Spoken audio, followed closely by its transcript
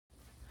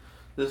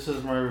This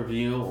is my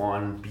review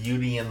on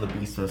Beauty and the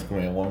Beast from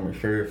Scream, one of my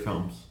favorite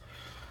films.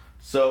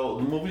 So,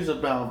 the movie's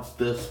about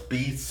this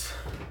beast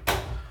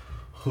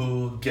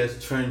who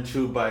gets turned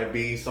to by a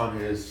beast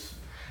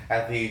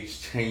at the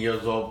age 10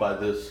 years old by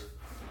this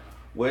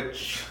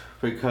witch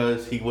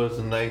because he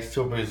wasn't nice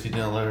to her because he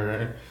didn't let her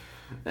in.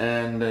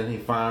 And then he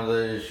found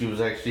that she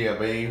was actually a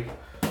babe.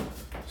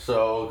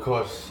 So, of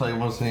course, like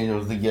most things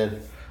was to get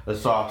a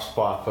soft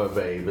spot for a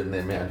babe in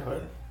their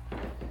manhood.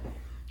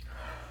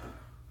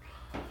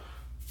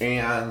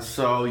 And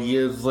so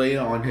years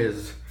later, when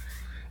he's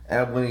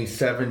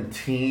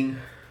 17,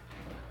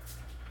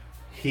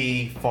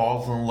 he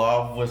falls in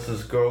love with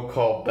this girl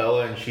called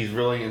Bella, and she's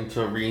really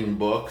into reading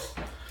books.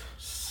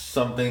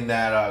 Something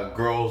that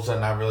girls are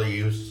not really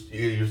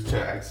used to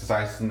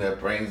exercising their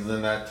brains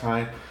in that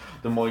time.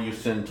 They're more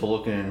used to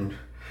looking and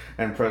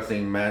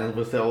impressing men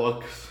with their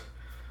looks.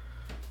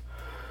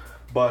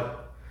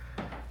 But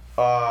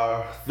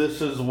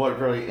this is what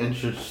really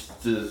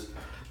interests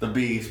the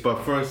beast.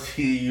 But first,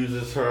 he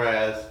uses her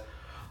as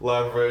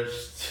leverage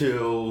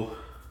to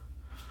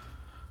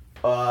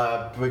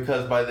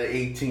because by the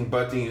 18th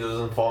birthday he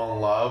doesn't fall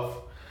in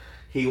love,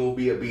 he will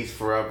be a beast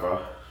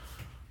forever.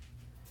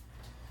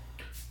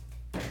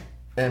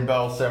 And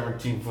Bella's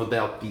 17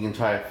 without the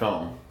entire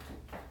film.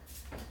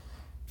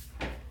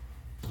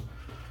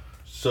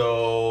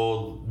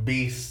 So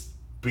Beast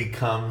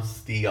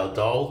becomes the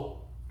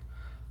adult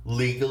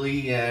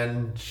legally,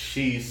 and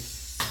she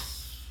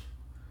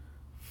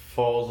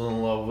falls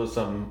in love with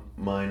some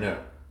minor.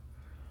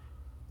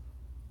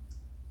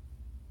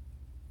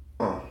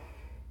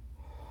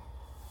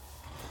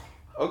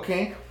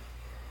 Okay.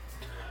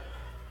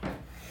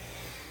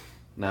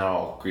 Not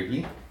all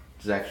creepy.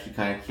 It's actually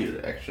kind of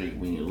cute. Actually,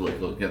 when you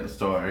look at the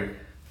story,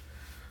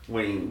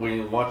 when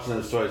you're watching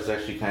the story, it's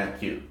actually kind of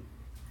cute.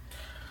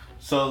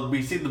 So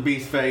we see the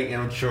beast very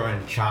immature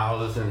and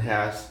childish and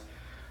has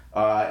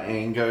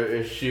anger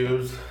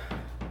issues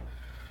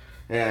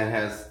and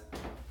has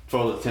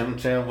throws a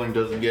temper when he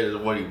doesn't get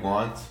what he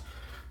wants.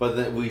 But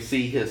then we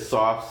see his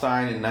soft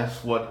side, and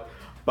that's what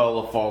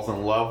Bella falls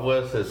in love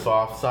with, his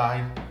soft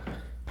side.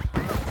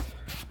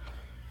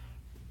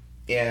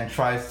 And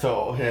tries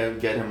to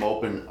get him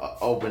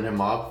open him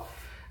up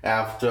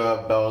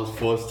after Bella's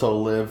forced to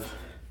live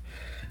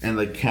in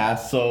the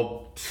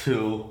castle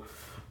to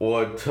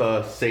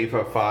save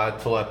her father,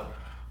 to let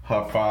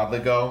her father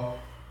go.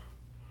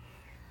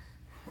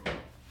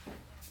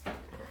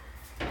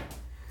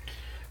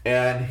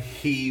 And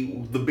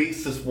the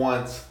beast is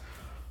the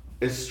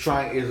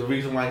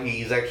reason why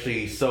he's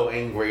actually so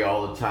angry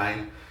all the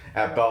time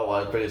at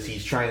Bella, because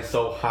he's trying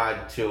so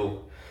hard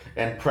to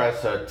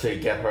impress her to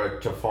get her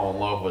to fall in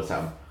love with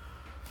him.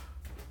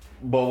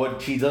 But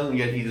what she doesn't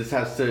get, he just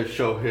has to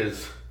show he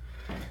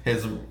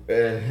just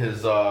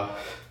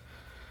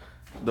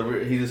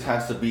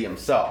has to be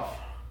himself.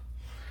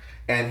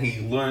 And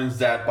he learns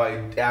that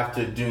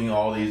after doing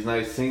all these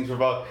nice things for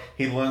Bella,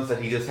 he learns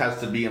that he just has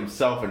to be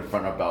himself in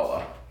front of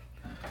Bella.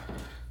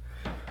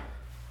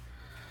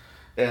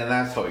 And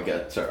that's how he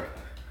gets her.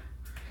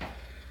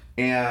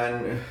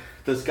 And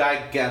this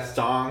guy,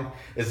 Gaston,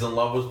 is in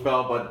love with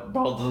Belle, but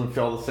Belle doesn't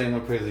feel the same way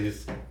because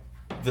he's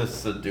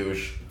just a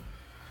douche.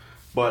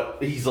 But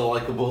he's a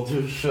likable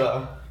douche.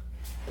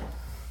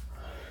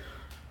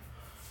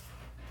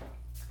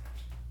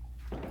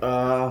 In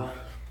an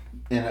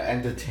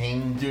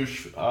entertaining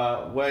douche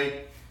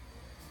way.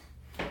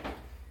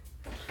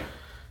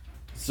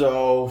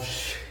 So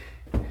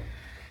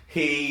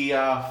he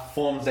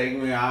forms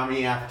Angry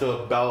Army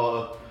after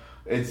Bella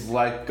is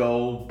let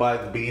go by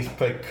the beast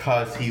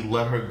because he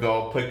let her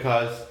go,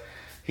 because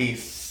he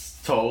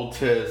told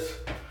his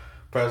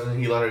president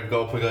he let her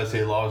go because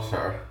he loves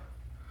her.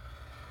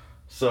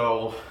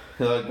 So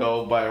he let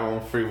go by her own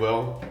free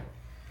will.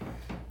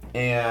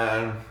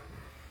 And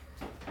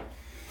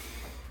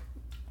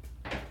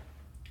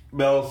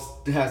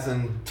Belle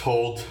hasn't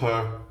told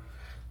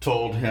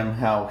him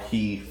how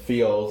he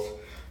feels.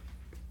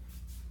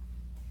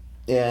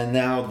 And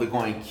now they're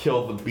going to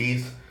kill the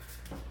beast.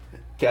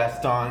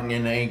 Gaston and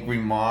an angry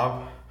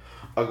mob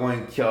are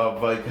going to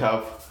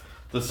have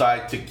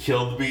decided to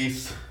kill the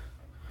beast.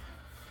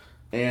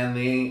 And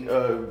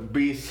the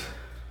beast,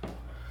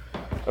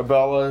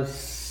 Bella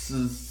talks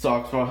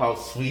about how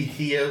sweet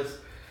he is,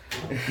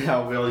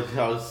 how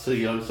such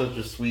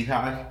a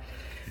sweetheart.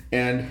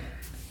 And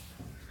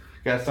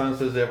Gaston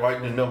says, "If I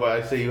didn't know, but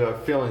I say you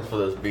have feelings for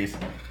this beast,"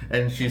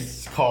 and she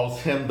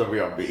calls him the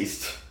real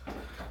beast.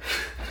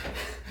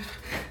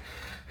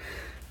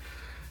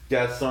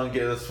 Gaston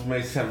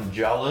makes him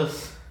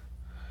jealous,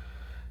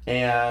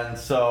 and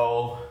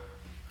so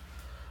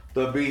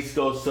the beast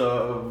goes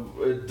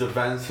to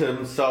defend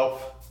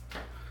himself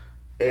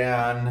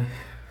and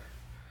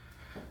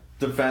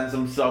defends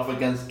himself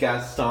against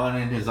Gaston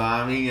and his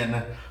army,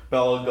 and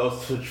Bella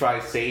goes to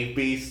try save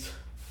Beast.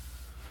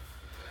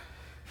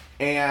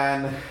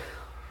 And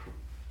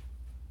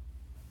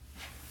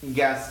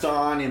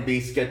Gaston and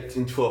Beast get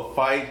into a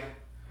fight.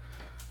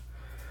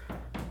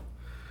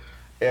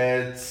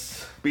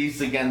 It's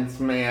beast against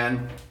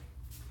man,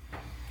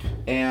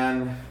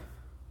 and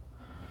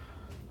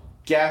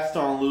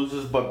Gaston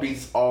loses, but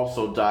Beast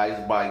also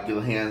dies by the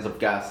hands of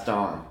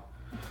Gaston.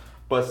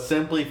 But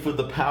simply for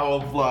the power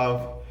of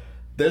love,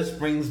 this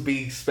brings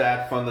Beast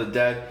back from the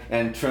dead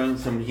and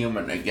turns him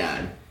human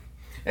again.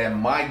 And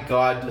my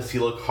God, does he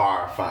look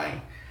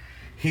horrifying.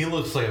 He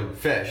looks like a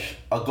fish,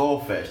 a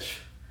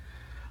goldfish,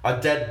 a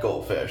dead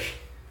goldfish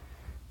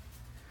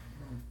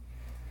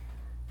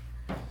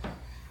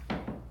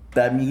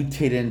that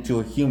mutated into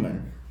a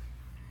human.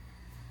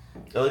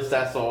 At least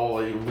that's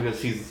all,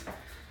 because he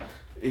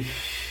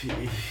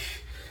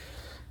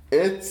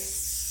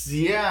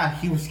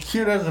was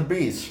cute as a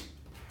beast.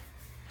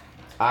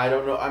 I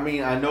don't know, I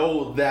mean, I know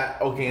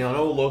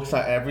looks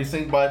not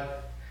everything,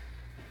 but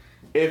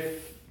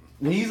if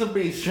he's a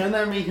beast, shouldn't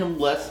that make him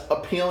less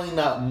appealing,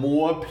 not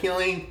more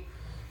appealing?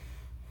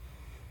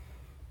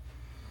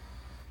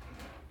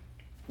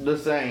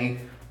 Just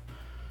saying.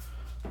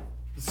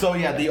 So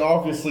yeah, they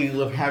obviously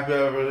live happily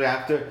ever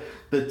after.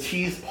 The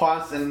cheese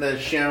pots and the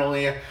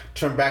chandelier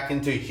turn back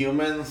into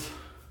humans.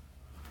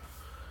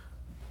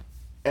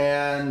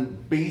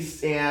 And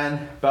Beast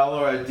and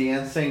Bella are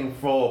dancing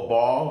for a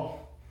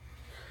ball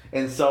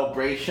in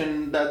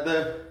celebration that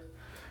the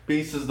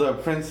Beast is the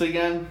prince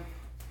again.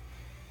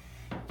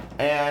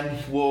 And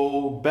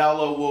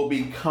Bella will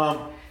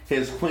become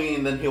his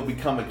queen, then he'll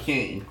become a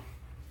king.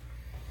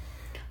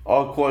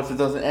 Of course, it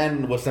doesn't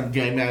end with some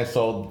gay man,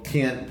 so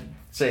can't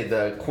say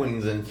the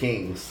queens and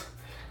kings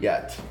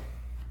yet.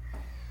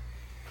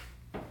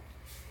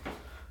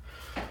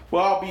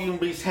 Well, Beauty and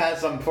Beast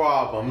has some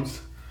problems.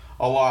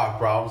 A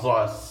lot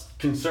of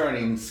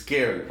concerning,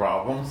 scary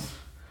problems.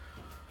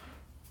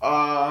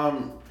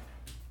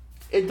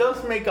 It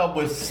does make up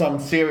with some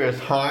serious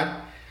heart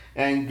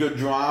and good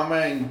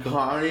drama and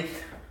comedy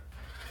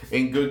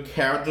and good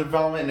character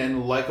development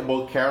and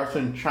likable characters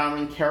and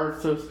charming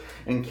characters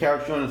and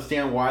characters you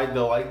understand why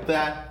they're like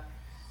that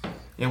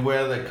and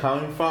where they're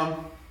coming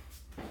from.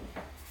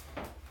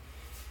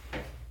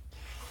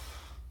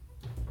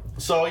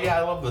 So yeah,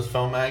 I love this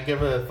film and I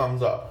give it a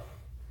thumbs up.